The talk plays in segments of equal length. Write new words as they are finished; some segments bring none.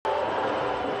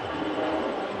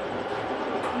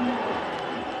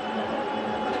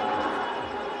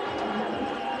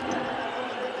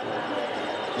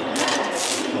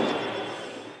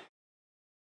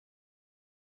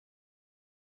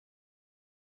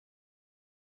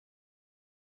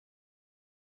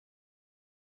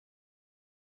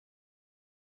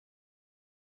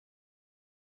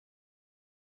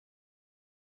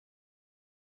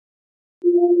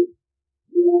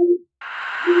Hi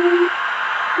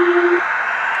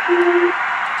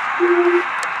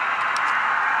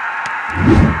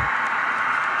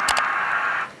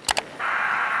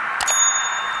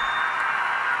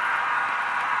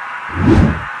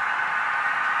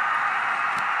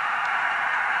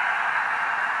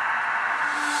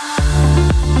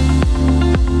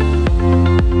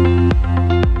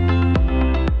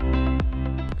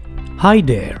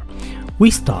there! We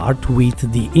start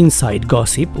with the inside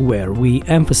gossip, where we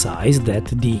emphasize that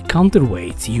the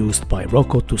counterweights used by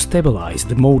Roco to stabilize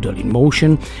the model in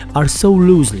motion are so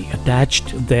loosely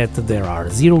attached that there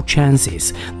are zero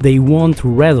chances they won't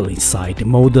rattle inside the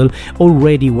model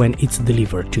already when it's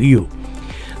delivered to you.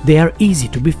 They are easy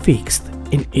to be fixed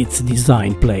in its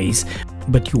design place,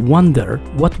 but you wonder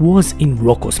what was in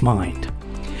Roco's mind.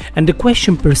 And the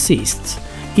question persists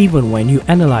even when you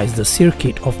analyze the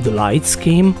circuit of the light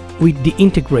scheme with the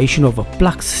integration of a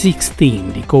Plux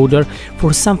 16 decoder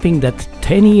for something that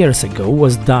 10 years ago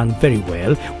was done very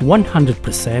well,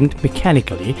 100%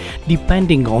 mechanically,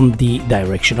 depending on the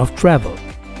direction of travel.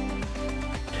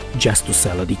 Just to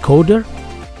sell a decoder?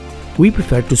 We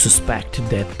prefer to suspect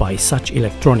that by such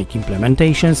electronic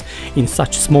implementations in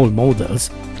such small models,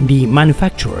 the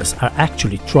manufacturers are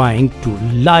actually trying to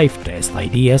live test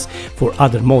ideas for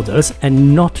other models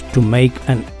and not to make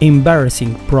an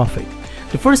embarrassing profit.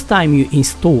 The first time you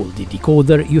install the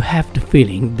decoder, you have the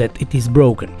feeling that it is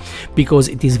broken, because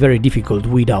it is very difficult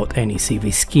without any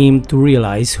CV scheme to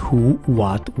realize who,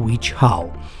 what, which,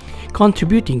 how.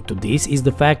 Contributing to this is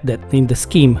the fact that in the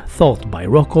scheme thought by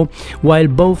Roco, while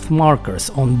both markers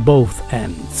on both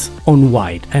ends, on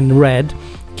white and red,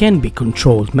 can be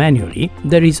controlled manually,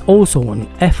 there is also an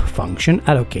F function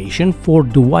allocation for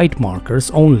the white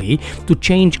markers only to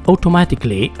change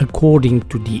automatically according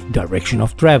to the direction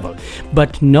of travel,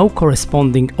 but no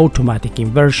corresponding automatic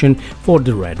inversion for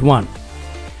the red one.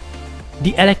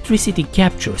 The electricity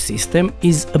capture system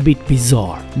is a bit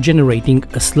bizarre, generating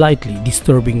a slightly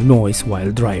disturbing noise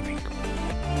while driving.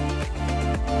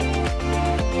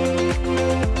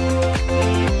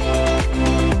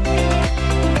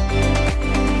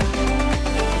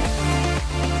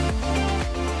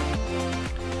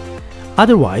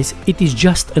 Otherwise, it is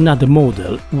just another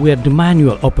model where the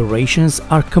manual operations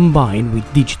are combined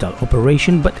with digital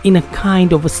operation, but in a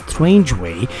kind of a strange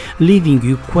way, leaving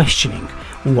you questioning: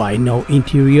 why no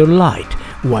interior light?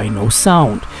 Why no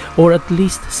sound? Or at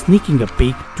least sneaking a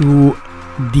peek to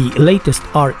the latest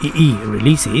REE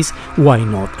releases, why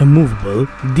not a movable,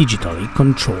 digitally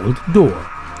controlled door?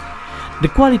 The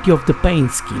quality of the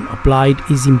paint scheme applied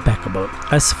is impeccable,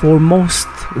 as for most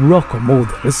Roco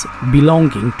models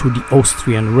belonging to the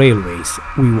Austrian railways,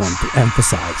 we want to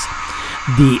emphasize.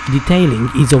 The detailing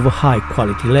is of a high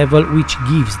quality level, which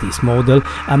gives this model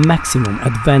a maximum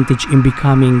advantage in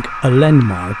becoming a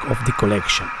landmark of the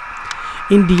collection.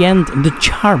 In the end, the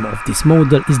charm of this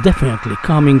model is definitely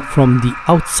coming from the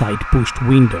outside pushed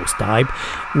windows type,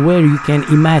 where you can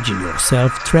imagine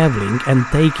yourself traveling and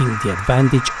taking the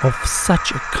advantage of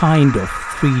such a kind of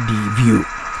 3D view.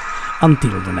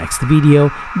 Until the next video,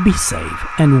 be safe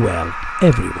and well,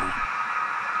 everyone.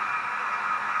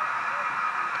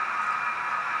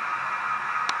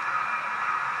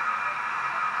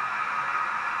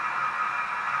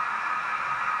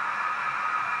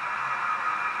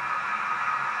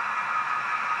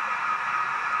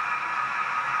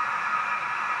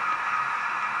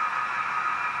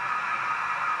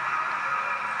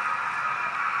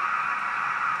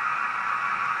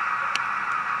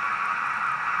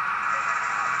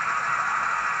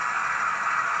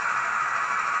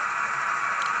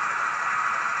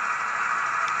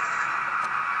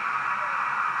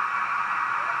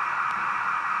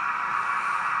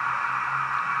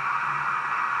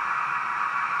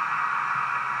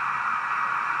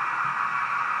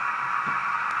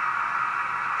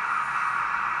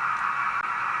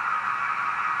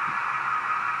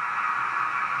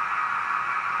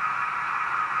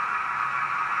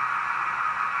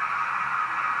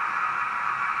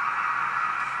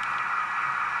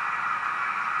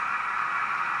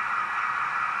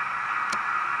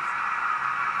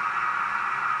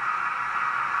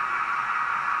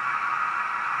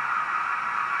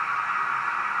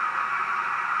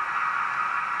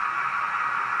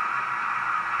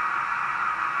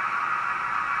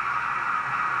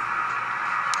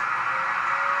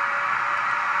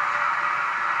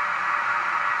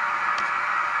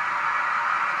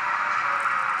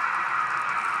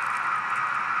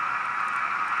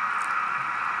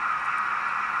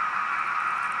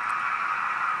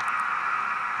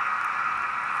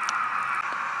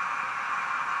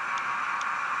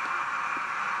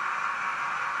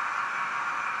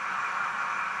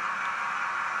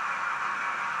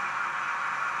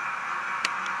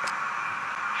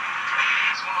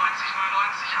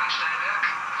 Zahnsteinwerk.